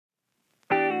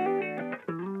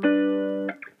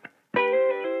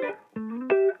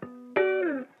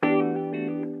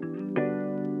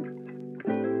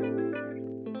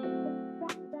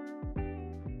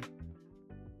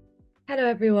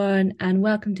everyone, and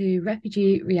welcome to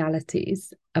Refugee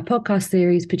Realities, a podcast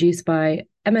series produced by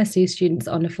MSc students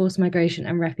on the Forced Migration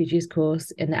and Refugees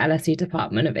course in the LSE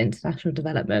Department of International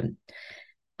Development.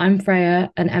 I'm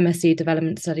Freya, an MSc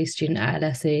Development Studies student at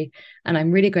LSE, and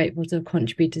I'm really grateful to have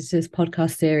contributed to this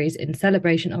podcast series in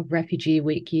celebration of Refugee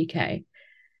Week UK.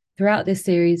 Throughout this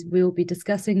series, we will be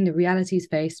discussing the realities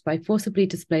faced by forcibly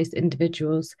displaced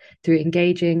individuals through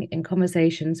engaging in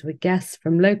conversations with guests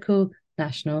from local,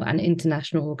 national and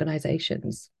international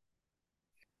organisations.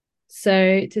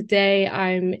 So today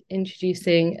I'm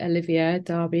introducing Olivia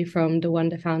Darby from the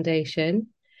Wonder Foundation.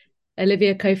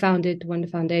 Olivia co-founded the Wonder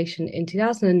Foundation in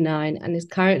 2009 and is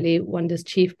currently Wonder's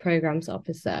Chief Programmes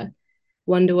Officer.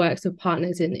 Wonder works with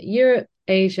partners in Europe,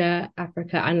 Asia,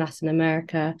 Africa and Latin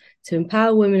America to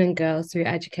empower women and girls through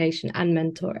education and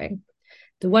mentoring.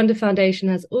 The Wonder Foundation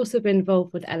has also been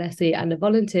involved with LSE and the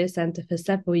Volunteer Centre for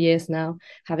several years now,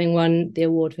 having won the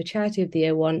award for Charity of the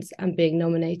Year once and being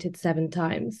nominated 7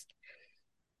 times.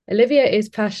 Olivia is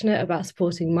passionate about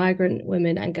supporting migrant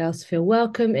women and girls to feel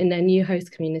welcome in their new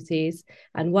host communities,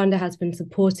 and Wonder has been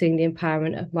supporting the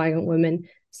empowerment of migrant women,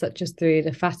 such as through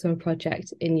the Fatima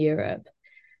Project in Europe.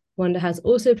 Wonder has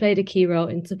also played a key role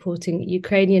in supporting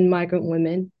Ukrainian migrant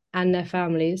women and their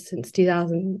families since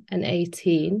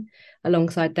 2018,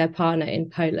 alongside their partner in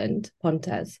Poland,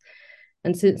 Pontes.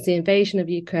 And since the invasion of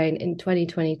Ukraine in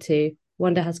 2022,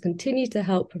 Wonder has continued to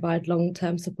help provide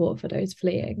long-term support for those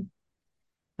fleeing.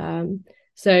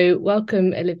 So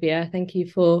welcome, Olivia. Thank you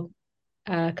for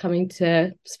coming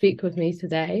to speak with me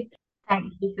today.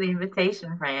 Thank you for the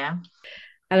invitation, Freya.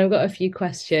 And I've got a few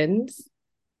questions.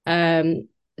 So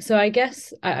I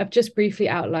guess I've just briefly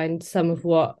outlined some of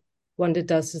what Wonder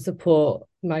does to support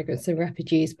migrants and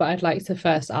refugees, but I'd like to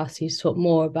first ask you to talk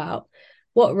more about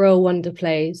what role Wonder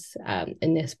plays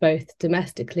in this, both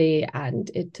domestically and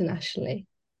internationally.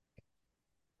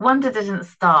 Wonder didn't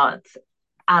start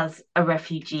as a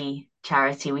refugee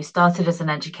charity. We started as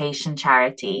an education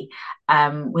charity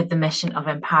with the mission of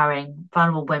empowering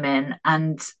vulnerable women.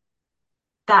 And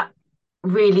that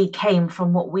really came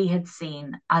from what we had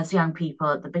seen as young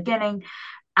people at the beginning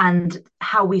and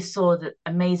how we saw that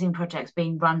amazing projects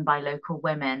being run by local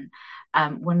women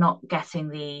were not getting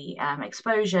the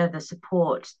exposure, the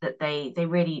support that they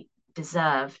really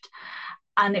deserved.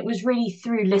 And it was really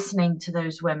through listening to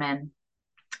those women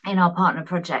in our partner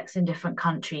projects in different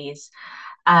countries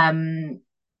and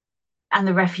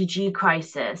the refugee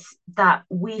crisis that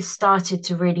we started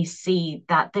to really see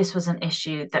that this was an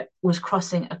issue that was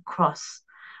crossing across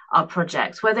our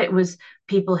projects, whether it was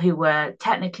people who were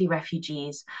technically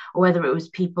refugees or whether it was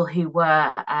people who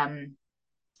were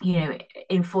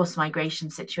in forced migration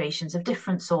situations of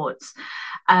different sorts.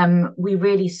 We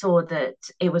really saw that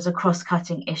it was a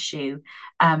cross-cutting issue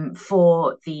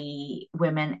for the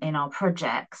women in our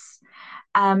projects.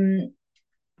 And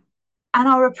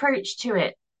our approach to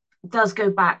it does go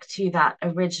back to that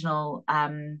original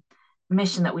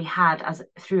mission that we had as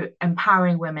through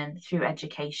empowering women through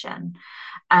education.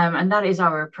 And that is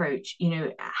our approach.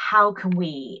 How can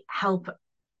we help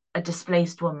a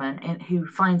displaced woman who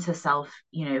finds herself,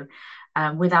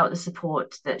 without the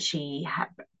support that she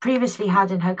previously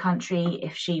had in her country,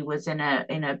 if she was in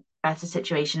a better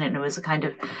situation and it was a kind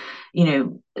of,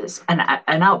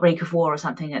 an outbreak of war or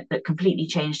something that completely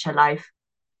changed her life,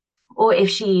 or if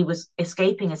she was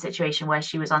escaping a situation where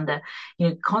she was under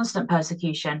constant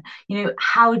persecution.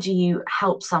 How do you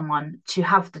help someone to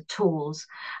have the tools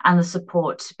and the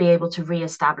support to be able to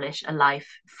reestablish a life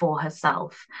for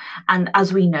herself? And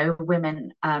as we know,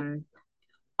 women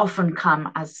often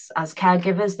come as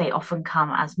caregivers, they often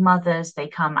come as mothers, they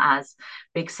come as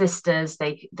big sisters,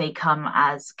 they come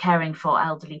as caring for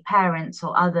elderly parents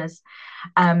or others.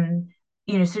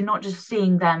 So not just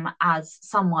seeing them as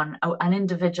someone, an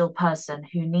individual person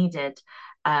who needed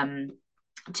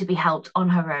to be helped on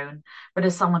her own, but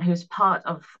as someone who's part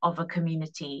of a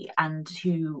community and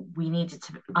who we needed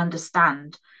to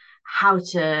understand how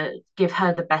to give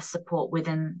her the best support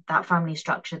within that family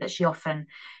structure that she often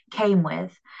came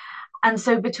with. And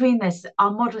so between this,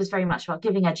 our model is very much about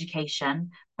giving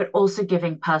education, but also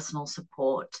giving personal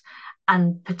support,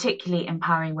 and particularly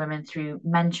empowering women through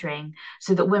mentoring,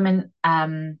 so that women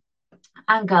and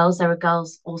girls, there are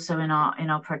girls also in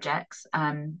our projects,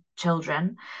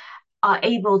 children, are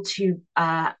able to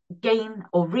gain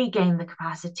or regain the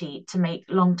capacity to make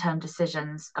long-term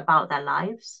decisions about their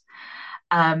lives,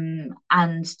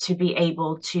 and to be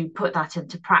able to put that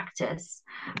into practice.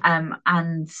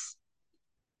 And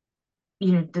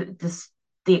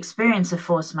the experience of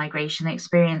forced migration, the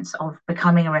experience of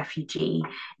becoming a refugee,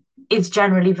 is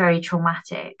generally very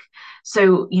traumatic.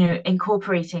 So,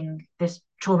 incorporating this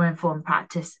trauma-informed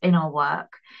practice in our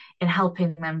work, in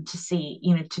helping them to see,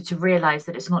 to realize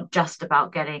that it's not just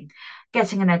about getting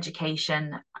an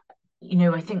education.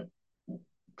 I think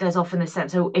there's often this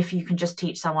sense, oh, if you can just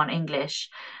teach someone English,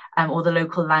 or the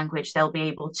local language, they'll be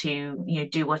able to,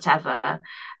 do whatever.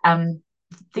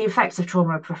 The effects of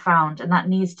trauma are profound, and that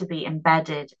needs to be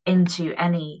embedded into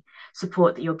any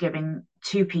support that you're giving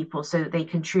to people so that they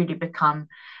can truly become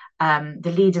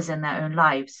the leaders in their own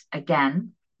lives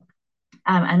again.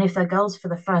 And if they're girls for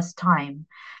the first time,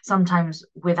 sometimes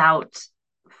without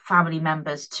family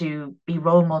members to be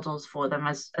role models for them,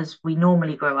 as we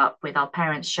normally grow up with our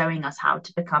parents showing us how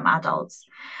to become adults.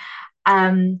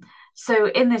 So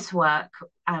in this work,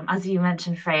 as you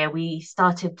mentioned, Freya, we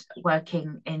started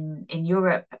working in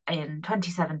Europe in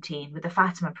 2017 with the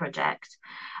Fatima project,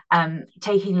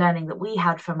 taking learning that we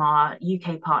had from our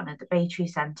UK partner, the Baytree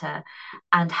Centre,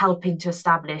 and helping to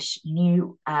establish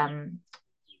new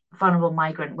vulnerable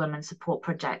migrant women support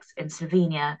projects in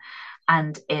Slovenia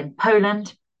and in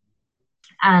Poland,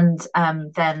 and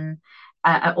then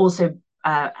also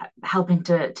helping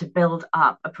to build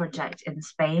up a project in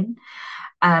Spain.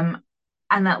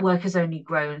 And that work has only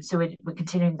grown. So we're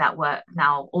continuing that work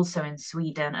now also in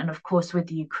Sweden. And of course, with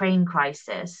the Ukraine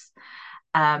crisis,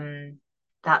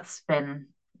 that's been,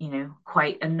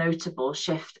 quite a notable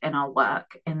shift in our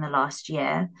work in the last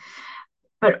year.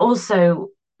 But also,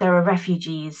 there are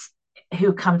refugees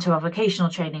who come to our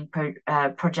vocational training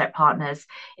project partners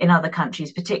in other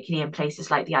countries, particularly in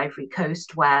places like the Ivory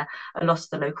Coast, where a lot of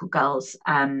the local girls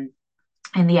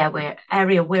in the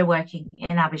area we're working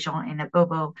in, Abidjan, in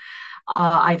Abobo,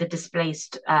 are either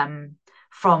displaced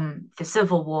from the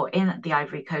civil war in the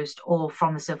Ivory Coast or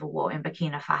from the civil war in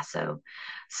Burkina Faso.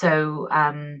 So,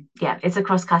 it's a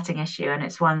cross-cutting issue, and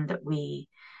it's one that we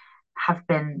have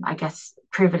been, I guess,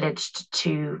 privileged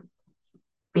to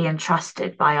be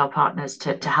entrusted by our partners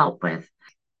to help with.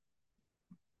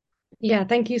 Yeah,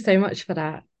 thank you so much for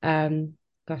that.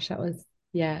 Gosh, that was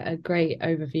a great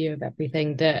overview of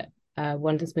everything that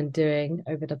Wanda's been doing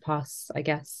over the past, I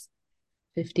guess,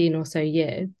 15 or so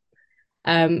years.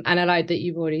 And I like that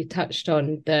you've already touched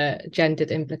on the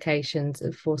gendered implications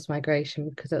of forced migration,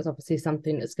 because that's obviously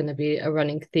something that's going to be a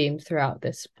running theme throughout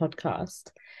this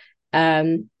podcast.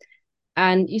 And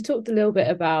you talked a little bit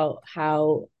about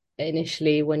how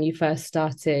initially, when you first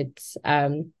started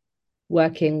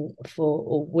working for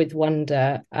or with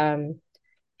Wanda,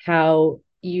 how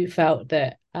you felt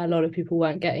that a lot of people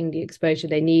weren't getting the exposure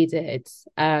they needed.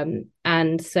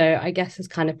 And so I guess this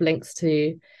kind of links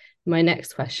to my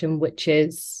next question, which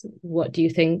is, what do you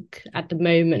think at the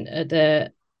moment are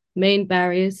the main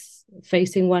barriers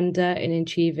facing Wanda in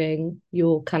achieving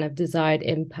your kind of desired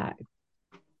impact?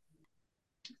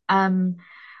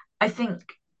 I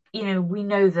think, we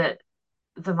know that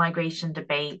the migration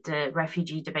debate, the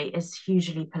refugee debate, is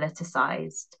hugely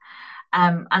politicized.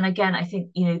 And again, I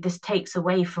think, this takes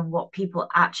away from what people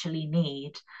actually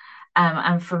need,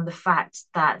 and from the fact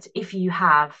that if you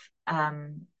have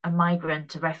a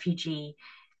migrant, a refugee,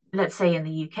 let's say in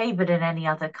the UK, but in any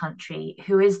other country,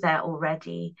 who is there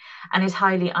already and is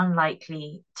highly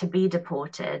unlikely to be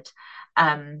deported,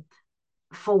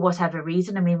 for whatever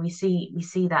reason. I mean, we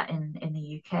see that in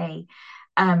the UK.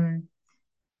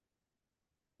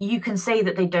 You can say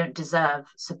that they don't deserve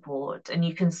support, and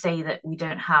you can say that we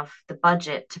don't have the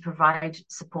budget to provide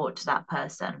support to that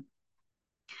person,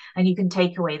 and you can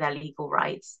take away their legal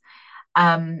rights.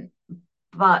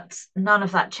 But none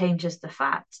of that changes the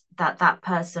fact that that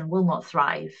person will not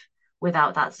thrive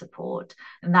without that support,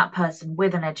 and that person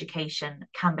with an education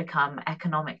can become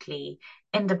economically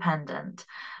independent.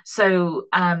 So,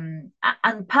 and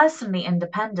personally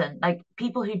independent, like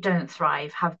people who don't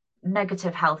thrive have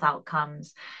negative health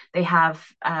outcomes, they have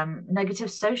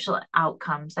negative social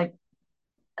outcomes. Like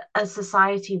a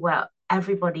society where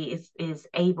everybody is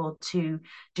able to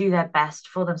do their best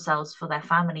for themselves, for their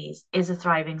families, is a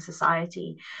thriving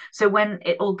society. So when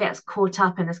it all gets caught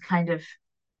up in this kind of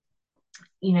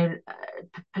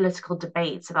political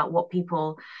debates about what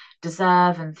people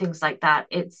deserve and things like that,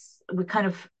 we kind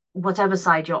of, whatever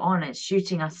side you're on, it's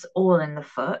shooting us all in the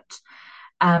foot.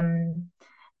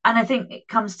 And I think it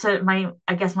comes to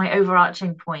my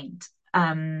overarching point,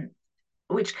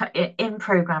 which in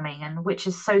programming, and which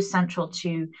is so central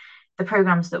to the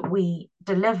programs that we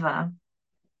deliver,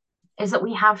 is that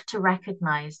we have to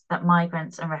recognize that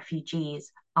migrants and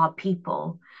refugees are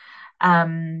people.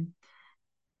 And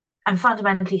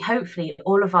fundamentally, hopefully,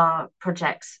 all of our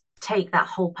projects take that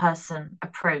whole person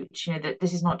approach, that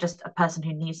this is not just a person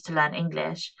who needs to learn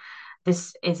English.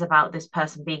 This is about this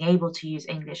person being able to use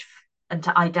English and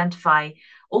to identify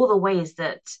all the ways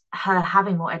that her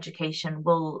having more education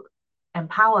will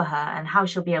empower her, and how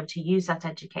she'll be able to use that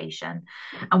education,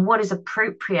 and what is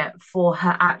appropriate for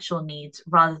her actual needs,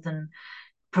 rather than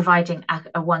providing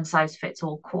a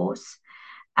one-size-fits-all course.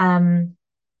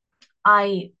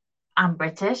 I am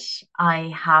British.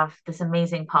 I have this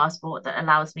amazing passport that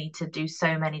allows me to do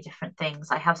so many different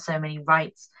things. I have so many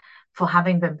rights for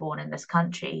having been born in this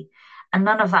country, and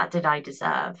none of that did I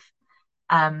deserve.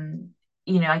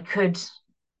 I could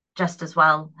just as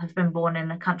well have been born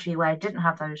in a country where I didn't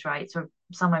have those rights, or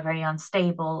somewhere very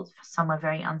unstable, somewhere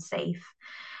very unsafe.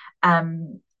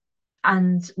 And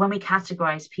when we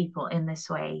categorize people in this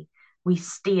way, we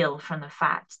steal from the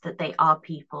fact that they are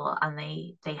people, and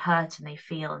they hurt and they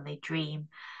feel and they dream,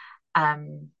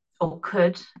 or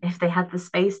could, if they had the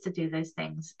space to do those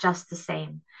things, just the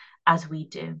same as we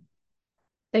do.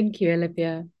 Thank you,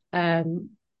 Olivia.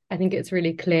 I think it's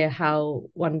really clear how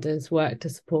Wonder's work to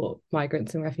support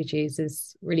migrants and refugees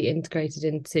is really integrated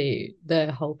into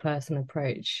the whole person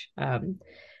approach, and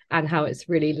how it's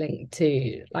really linked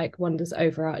to like Wonder's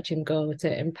overarching goal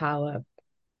to empower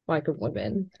migrant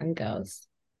women and girls.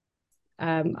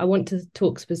 I want to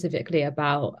talk specifically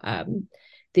about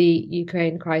the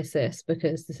Ukraine crisis,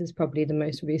 because this is probably the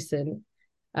most recent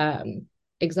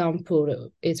example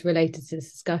that is related to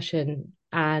this discussion.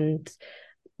 And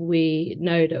we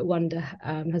know that Wonder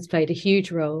has played a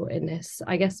huge role in this,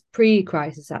 I guess,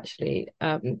 pre-crisis actually,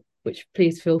 which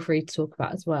please feel free to talk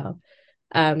about as well.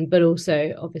 But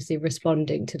also obviously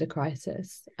responding to the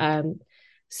crisis.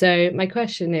 So my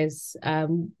question is,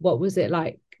 what was it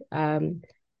like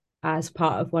as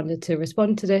part of Wonder to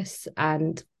respond to this?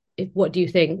 And what do you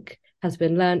think has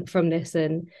been learnt from this,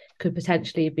 and could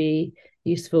potentially be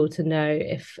useful to know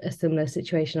if a similar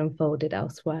situation unfolded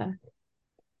elsewhere?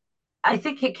 I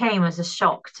think it came as a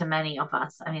shock to many of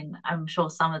us. I mean, I'm sure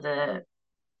some of the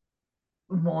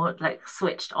more like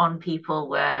switched on people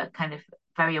were kind of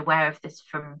very aware of this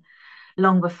from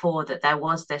long before, that there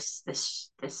was this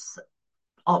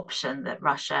option that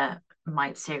Russia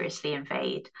might seriously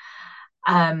invade.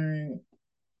 When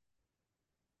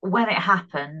it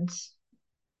happened,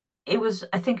 it was,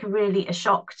 I think, really a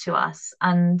shock to us,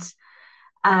 and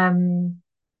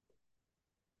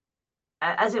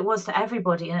as it was to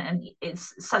everybody, and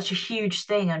it's such a huge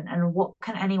thing, and what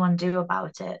can anyone do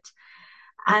about it?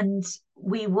 And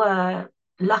we were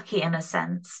lucky in a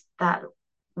sense that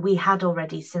we had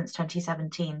already, since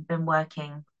 2017, been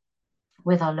working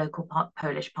with our local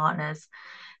Polish partners,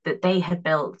 that they had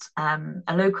built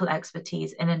a local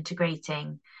expertise in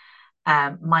integrating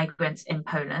migrants in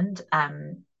Poland.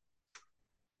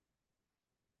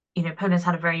 Poland's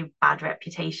had a very bad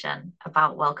reputation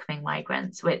about welcoming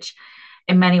migrants, which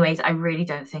in many ways I really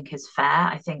don't think is fair.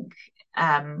 I think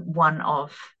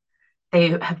they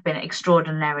have been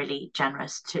extraordinarily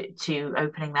generous to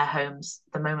opening their homes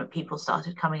the moment people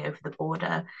started coming over the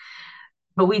border.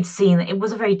 But we'd seen it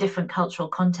was a very different cultural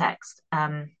context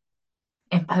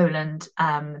in Poland.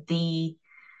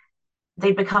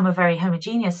 They'd become a very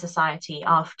homogeneous society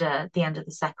after the end of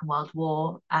the Second World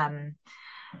War,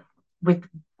 with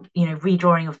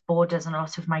redrawing of borders and a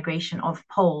lot of migration of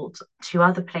Poles to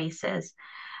other places.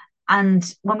 And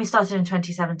when we started in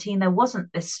 2017, there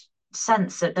wasn't this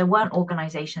sense that there weren't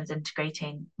organizations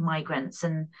integrating migrants,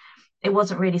 and it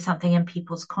wasn't really something in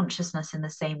people's consciousness in the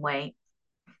same way.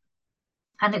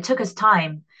 And it took us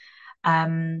time,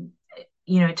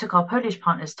 it took our Polish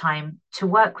partners time to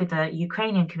work with the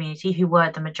Ukrainian community, who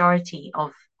were the majority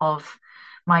of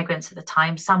migrants at the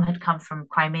time. Some had come from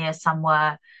Crimea, some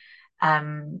were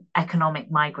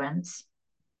economic migrants,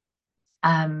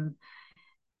 to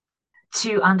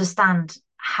understand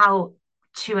how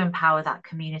to empower that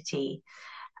community.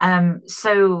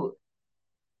 So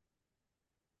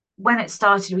when it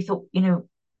started, we thought,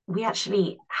 we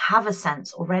actually have a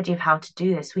sense already of how to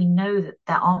do this. We know that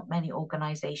there aren't many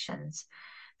organizations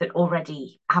that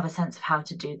already have a sense of how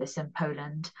to do this in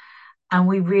Poland. And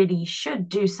we really should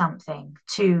do something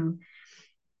to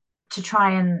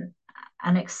try and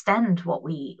extend what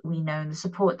we know, and the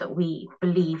support that we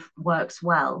believe works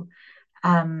well,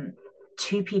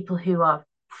 to people who are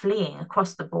fleeing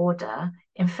across the border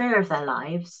in fear of their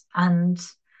lives, and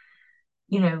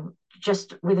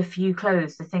just with a few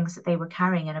clothes, the things that they were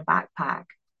carrying in a backpack.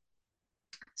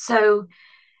 So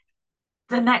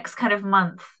the next kind of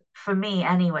month, for me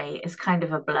anyway, is kind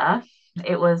of a blur.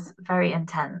 It was very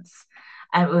intense.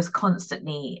 And it was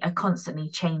constantly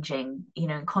changing,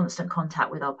 in constant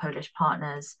contact with our Polish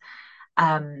partners.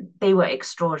 They were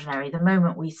extraordinary. The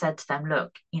moment we said to them,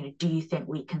 look, do you think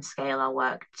we can scale our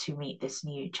work to meet this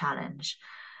new challenge?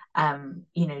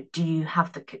 Do you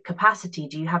have the capacity?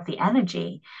 Do you have the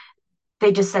energy?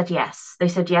 They just said yes. They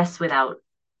said yes without,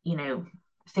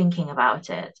 thinking about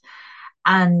it.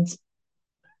 And,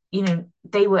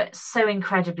 they were so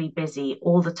incredibly busy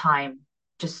all the time,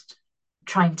 just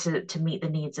trying to meet the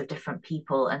needs of different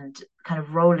people and kind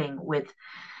of rolling with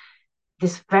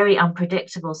this very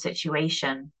unpredictable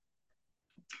situation.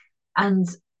 And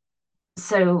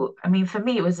so, I mean, for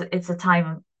me, it was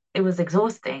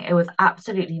exhausting. It was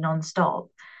absolutely nonstop,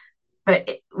 but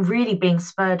really being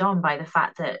spurred on by the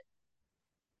fact that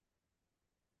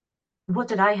what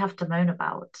did I have to moan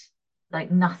about? Like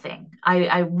nothing.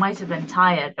 I might have been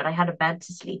tired, but I had a bed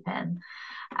to sleep in.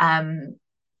 Um,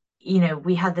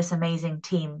 we had this amazing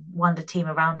team, wonder team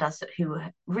around us who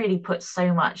really put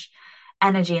so much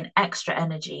energy and extra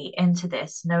energy into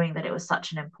this, knowing that it was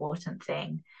such an important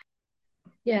thing.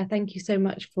 Yeah, thank you so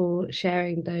much for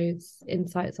sharing those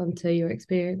insights onto your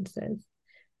experiences.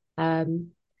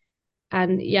 Um,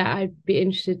 and yeah, I'd be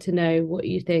interested to know what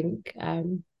you think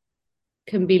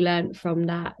can be learnt from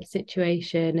that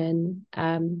situation,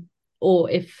 and or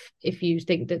if you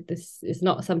think that this is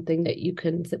not something that you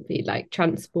can simply like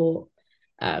transport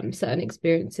certain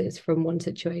experiences from one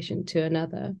situation to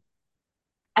another.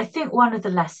 I think one of the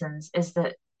lessons is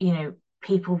that,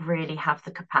 people really have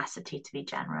the capacity to be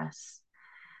generous.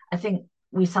 I think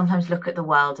we sometimes look at the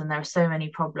world and there are so many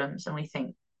problems and we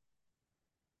think,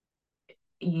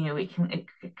 it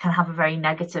can have a very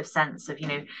negative sense of,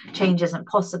 change isn't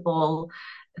possible,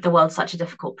 the world's such a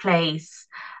difficult place.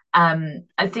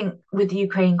 I think with the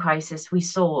Ukraine crisis, we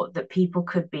saw that people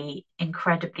could be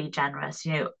incredibly generous.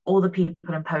 All the people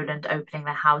in Poland opening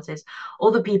their houses,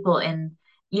 all the people in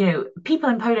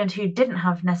Poland who didn't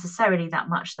have necessarily that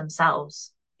much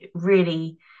themselves,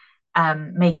 really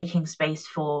making space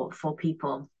for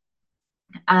people.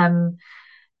 Um,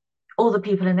 all the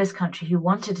people in this country who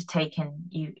wanted to take in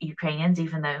Ukrainians,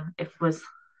 even though it was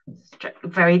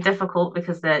very difficult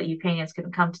because the Ukrainians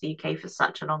couldn't come to the UK for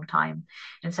such a long time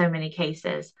in so many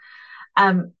cases.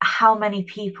 How many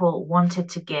people wanted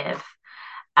to give?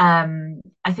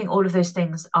 I think all of those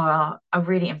things are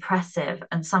really impressive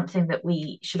and something that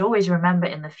we should always remember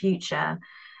in the future,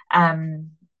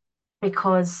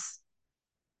 because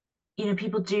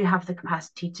people do have the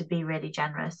capacity to be really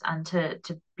generous and to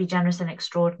be generous in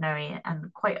extraordinary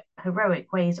and quite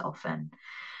heroic ways often.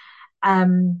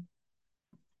 Um,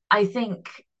 I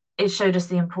think it showed us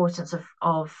the importance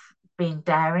of being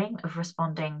daring, of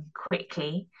responding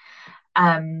quickly.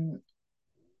 Um,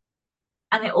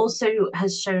 and it also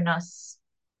has shown us,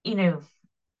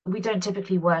 we don't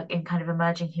typically work in kind of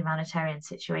emerging humanitarian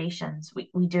situations.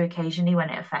 We do occasionally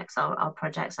when it affects our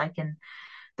projects, like in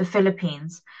the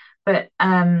Philippines. But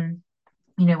when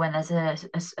there's a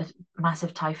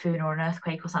massive typhoon or an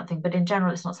earthquake or something. But in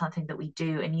general, it's not something that we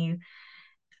do. And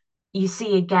you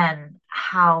see again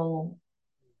how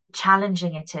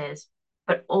challenging it is,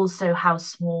 but also how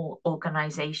small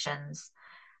organizations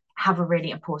have a really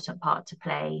important part to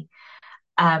play.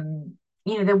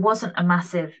 There wasn't a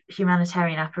massive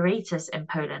humanitarian apparatus in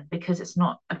Poland because it's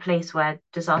not a place where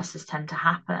disasters tend to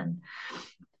happen.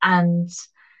 And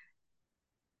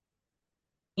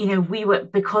we were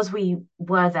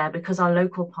there because our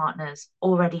local partners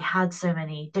already had so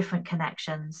many different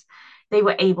connections. They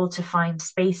were able to find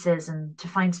spaces, and to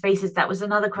find spaces, that was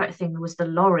another great thing, was the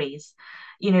lorries.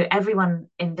 Everyone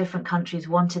in different countries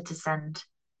wanted to send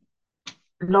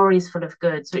lorries full of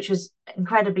goods, which was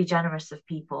incredibly generous of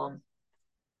people.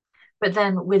 But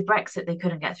then with Brexit, they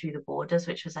couldn't get through the borders,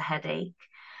 which was a headache.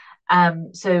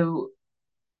 So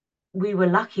we were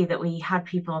lucky that we had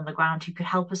people on the ground who could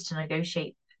help us to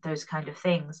negotiate those kind of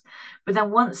things. But then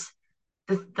once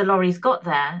the lorries got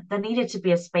there, there needed to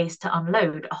be a space to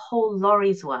unload a whole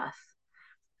lorry's worth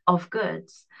of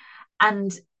goods.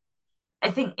 And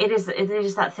I think it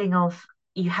is that thing of,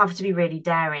 you have to be really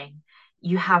daring.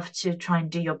 You have to try and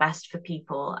do your best for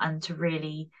people and to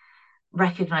really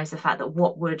recognize the fact that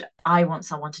what would I want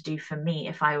someone to do for me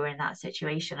if I were in that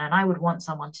situation? And I would want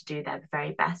someone to do their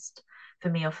very best for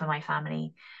me or for my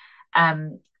family.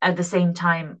 At the same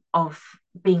time of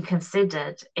being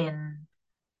considered in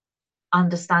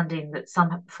understanding that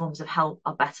some forms of help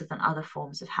are better than other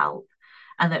forms of help,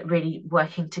 and that really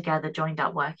working together, joined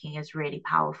up working, is really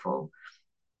powerful.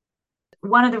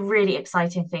 One of the really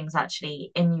exciting things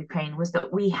actually in Ukraine was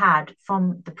that we had,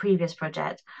 from the previous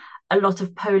project, a lot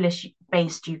of Polish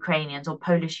based Ukrainians or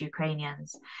Polish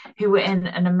Ukrainians who were in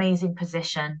an amazing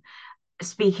position,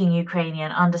 speaking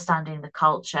Ukrainian, understanding the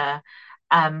culture,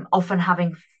 often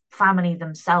having family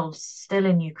themselves still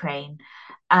in Ukraine,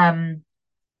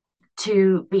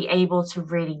 to be able to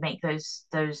really make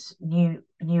those new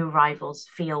arrivals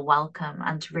feel welcome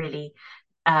and to really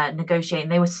negotiate.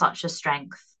 And they were such a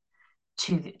strength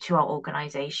to our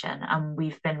organization, and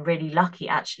we've been really lucky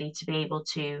actually to be able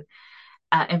to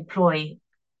employ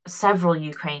several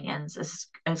Ukrainians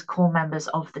as core members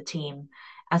of the team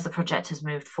as the project has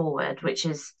moved forward, which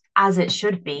is as it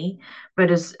should be, but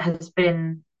has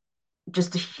been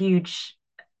just a huge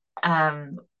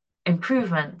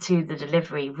improvement to the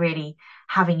delivery, really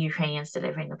having Ukrainians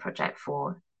delivering the project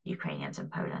for Ukrainians in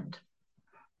Poland.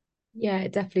 Yeah,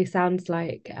 it definitely sounds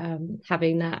like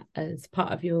having that as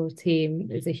part of your team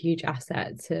is a huge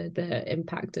asset to the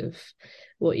impact of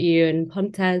what you and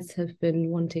Pontes have been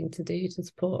wanting to do to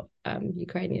support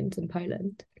Ukrainians in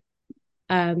Poland.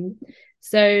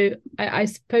 So I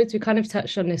suppose we kind of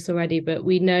touched on this already, but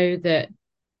we know that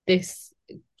this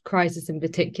crisis in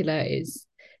particular is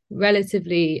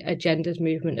relatively a gendered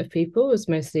movement of people. It's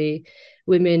mostly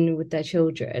women with their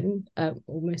children,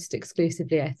 almost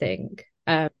exclusively, I think.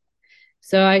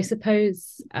 So I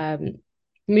suppose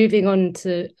moving on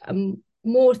to a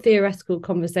more theoretical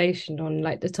conversation on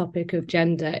like the topic of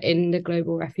gender in the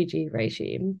global refugee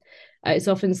regime, it's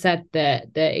often said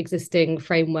that the existing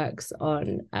frameworks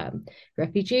on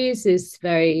refugees is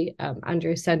very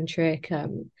androcentric,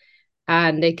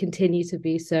 and they continue to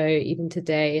be so even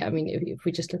today. I mean, if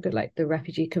we just look at like the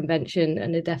Refugee Convention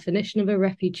and the definition of a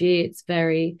refugee, it's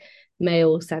very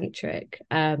male centric.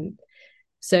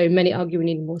 So many argue we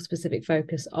need a more specific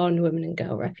focus on women and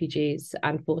girl refugees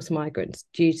and forced migrants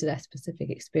due to their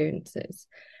specific experiences.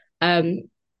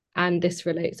 And this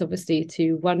relates obviously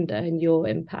to Wonder and your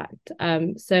impact.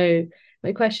 So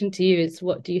my question to you is,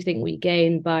 what do you think we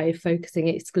gain by focusing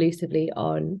exclusively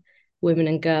on women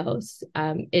and girls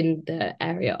in the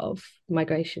area of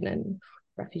migration and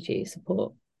refugee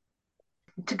support?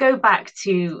 To go back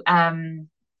to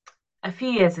a few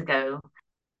years ago,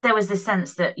 there was this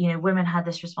sense that women had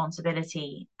this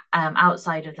responsibility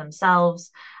outside of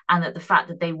themselves, and that the fact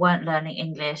that they weren't learning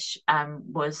English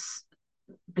was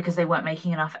because they weren't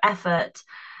making enough effort.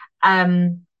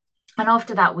 And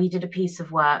after that, we did a piece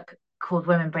of work called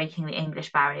Women Breaking the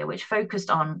English Barrier, which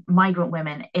focused on migrant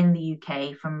women in the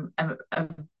UK from a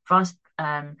vast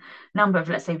number of,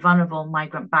 let's say, vulnerable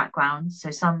migrant backgrounds. So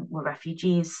some were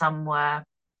refugees, some were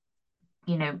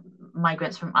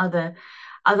migrants from other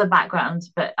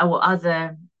backgrounds, or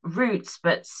other routes,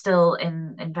 but still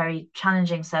in very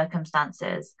challenging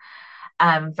circumstances,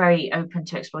 very open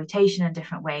to exploitation in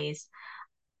different ways.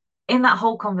 In that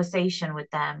whole conversation with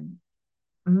them,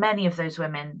 many of those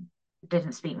women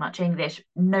didn't speak much English.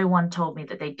 No one told me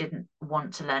that they didn't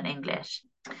want to learn English.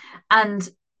 And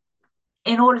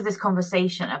in all of this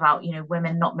conversation about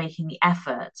women not making the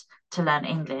effort to learn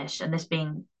English, and this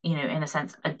being in a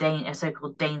sense a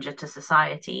so-called danger to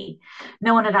society,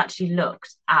 no one had actually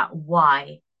looked at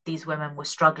why these women were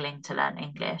struggling to learn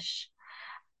English.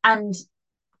 And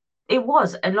it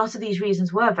was a lot of these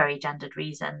reasons were very gendered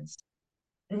reasons.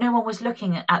 No one was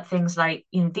looking at things like,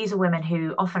 these are women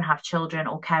who often have children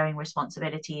or caring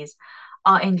responsibilities.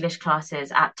 Are English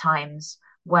classes at times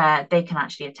where they can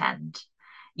actually attend?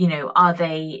 Are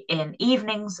they in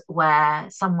evenings where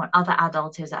other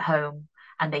adult is at home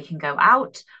and they can go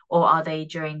out? Or are they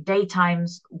during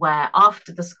daytimes where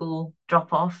after the school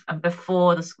drop off and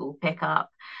before the school pick up?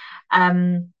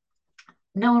 No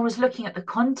one was looking at the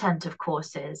content of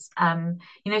courses.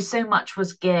 So much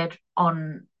was geared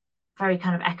on very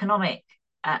kind of economic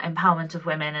empowerment of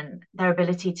women and their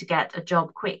ability to get a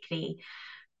job quickly.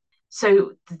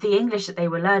 So the English that they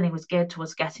were learning was geared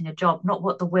towards getting a job, not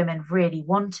what the women really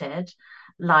wanted,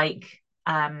 like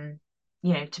to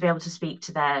be able to speak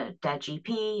to their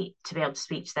GP, to be able to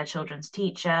speak to their children's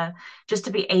teacher, just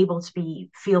to be able to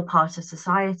feel part of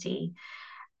society.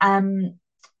 And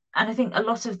I think a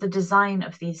lot of the design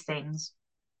of these things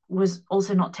was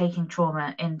also not taking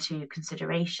trauma into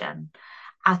consideration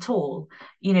at all.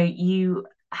 You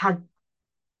had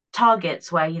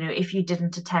targets where, if you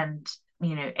didn't attend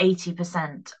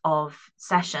 80% of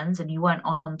sessions and you weren't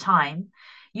on time,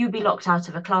 you'd be locked out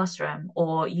of a classroom,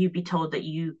 or you'd be told that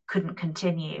you couldn't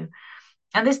continue.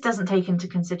 And this doesn't take into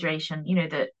consideration,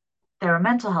 that there are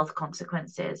mental health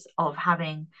consequences of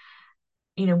having,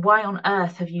 why on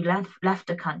earth have you left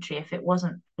a country if it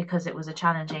wasn't because it was a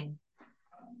challenging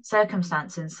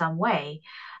circumstance in some way?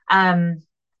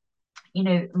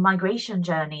 Migration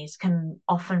journeys can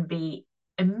often be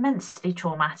immensely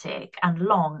traumatic and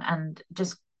long and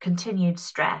just continued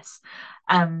stress.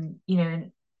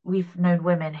 We've known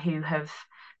women who have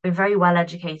been very well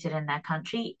educated in their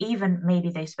country, even maybe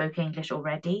they spoke English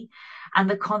already, and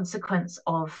the consequence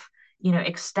of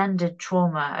extended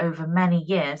trauma over many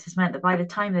years has meant that by the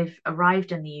time they've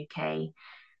arrived in the UK,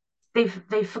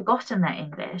 they've forgotten their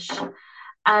English.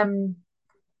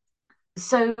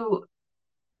 So,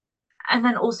 and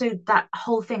then also that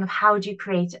whole thing of how do you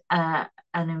create an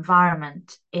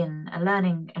environment, in a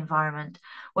learning environment,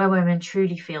 where women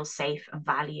truly feel safe and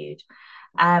valued.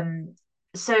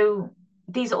 So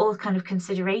these are all kind of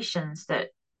considerations that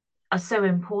are so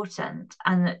important,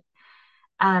 and that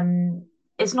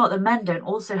it's not that men don't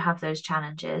also have those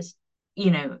challenges.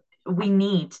 We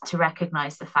need to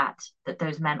recognize the fact that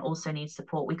those men also need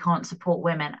support. We can't support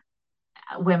women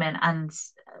and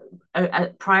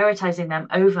prioritizing them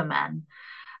over men.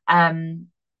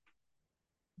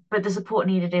 But the support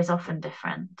needed is often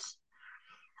different.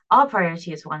 Our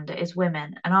priority is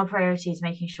women, and our priority is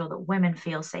making sure that women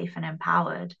feel safe and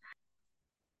empowered.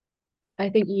 I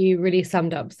think you really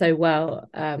summed up so well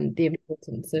the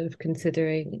importance of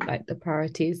considering like the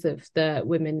priorities of the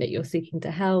women that you're seeking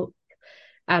to help,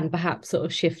 and perhaps sort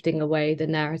of shifting away the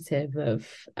narrative of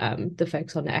the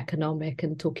focus on the economic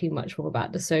and talking much more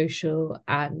about the social,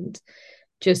 and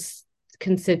just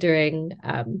considering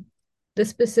the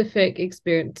specific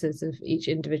experiences of each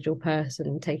individual person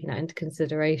and taking that into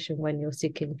consideration when you're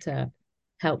seeking to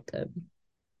help them.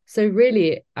 So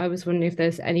really, I was wondering if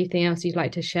there's anything else you'd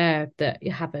like to share that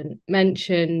you haven't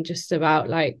mentioned, just about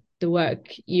like the work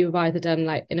you've either done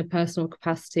like in a personal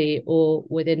capacity or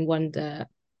within Wonder.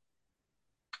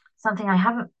 Something I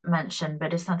haven't mentioned,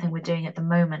 but is something we're doing at the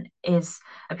moment, is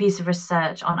a piece of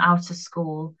research on out of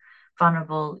school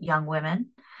vulnerable young women.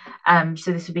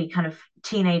 So this would be kind of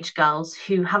teenage girls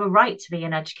who have a right to be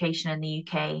in education in the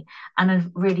UK and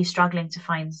are really struggling to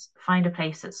find a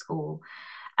place at school.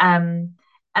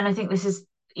 And I think this is,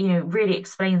 really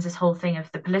explains this whole thing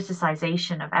of the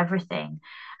politicization of everything,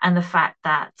 and the fact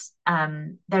that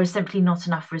there is simply not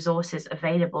enough resources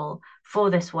available for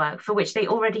this work, for which they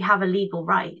already have a legal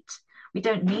right. We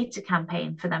don't need to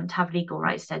campaign for them to have legal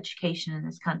rights to education in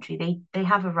this country. They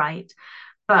have a right.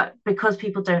 But because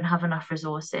people don't have enough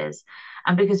resources,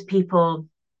 and because people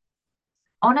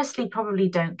honestly probably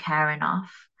don't care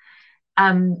enough,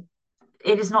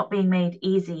 it is not being made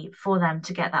easy for them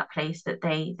to get that place that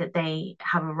they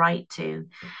have a right to.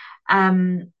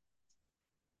 And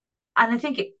I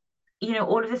think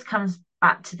all of this comes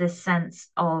back to this sense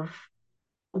of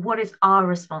what is our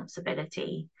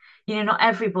responsibility. Not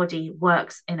everybody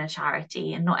works in a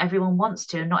charity, and not everyone wants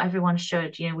to, and not everyone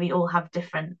should. We all have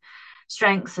different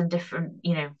strengths and different,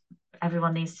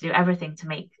 everyone needs to do everything to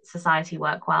make society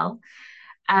work well.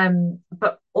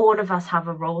 But all of us have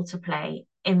a role to play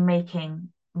in making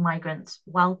migrants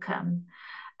welcome.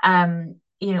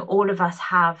 All of us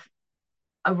have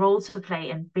a role to play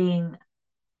in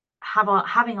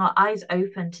having our eyes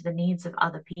open to the needs of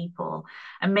other people,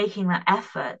 and making that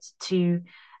effort to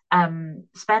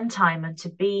spend time and to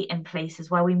be in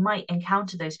places where we might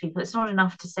encounter those people. It's not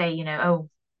enough to say, oh,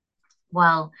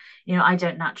 well, I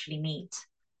don't naturally meet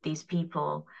these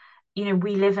people.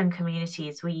 We live in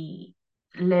communities, we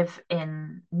live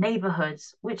in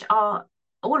neighborhoods, which are,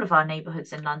 all of our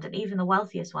neighborhoods in London, even the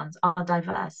wealthiest ones, are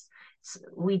diverse.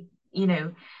 We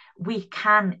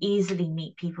can easily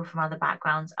meet people from other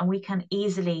backgrounds, and we can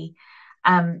easily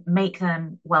make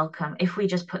them welcome if we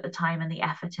just put the time and the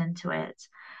effort into it.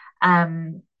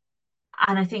 And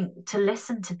I think to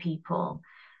listen to people,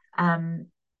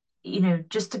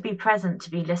 just to be present,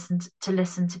 to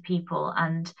listen to people,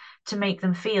 and to make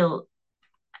them feel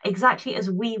exactly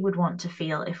as we would want to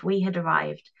feel if we had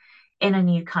arrived in a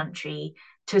new country,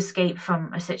 to escape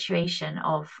from a situation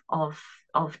of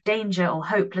danger or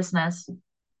hopelessness.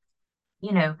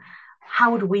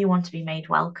 How would we want to be made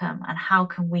welcome, and how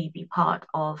can we be part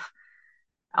of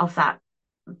that,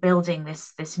 building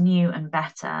this new and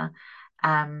better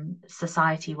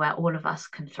society where all of us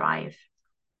can thrive?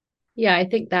 Yeah, I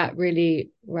think that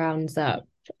really rounds up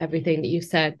everything that you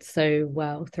said so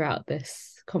well throughout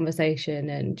this conversation,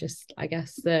 and just, I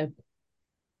guess, the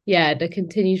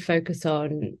continued focus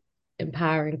on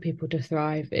empowering people to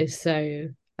thrive is so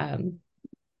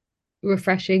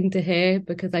refreshing to hear,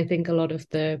 because I think a lot of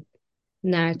the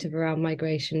narrative around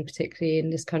migration, particularly in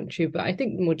this country, but I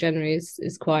think more generally,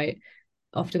 is quite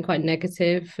often quite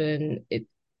negative, and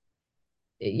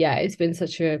it's been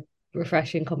such a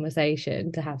refreshing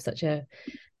conversation to have such a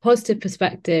positive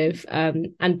perspective,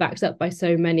 and backed up by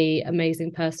so many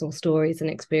amazing personal stories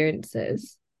and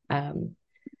experiences.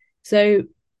 So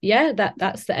yeah,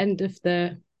 that's the end of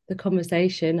the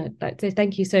conversation. I'd like to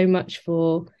thank you so much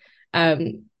for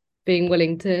being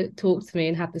willing to talk to me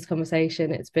and have this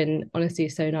conversation. It's been honestly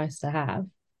so nice to have.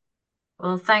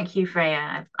 Well, thank you,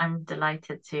 Freya. I'm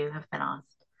delighted to have been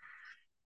asked.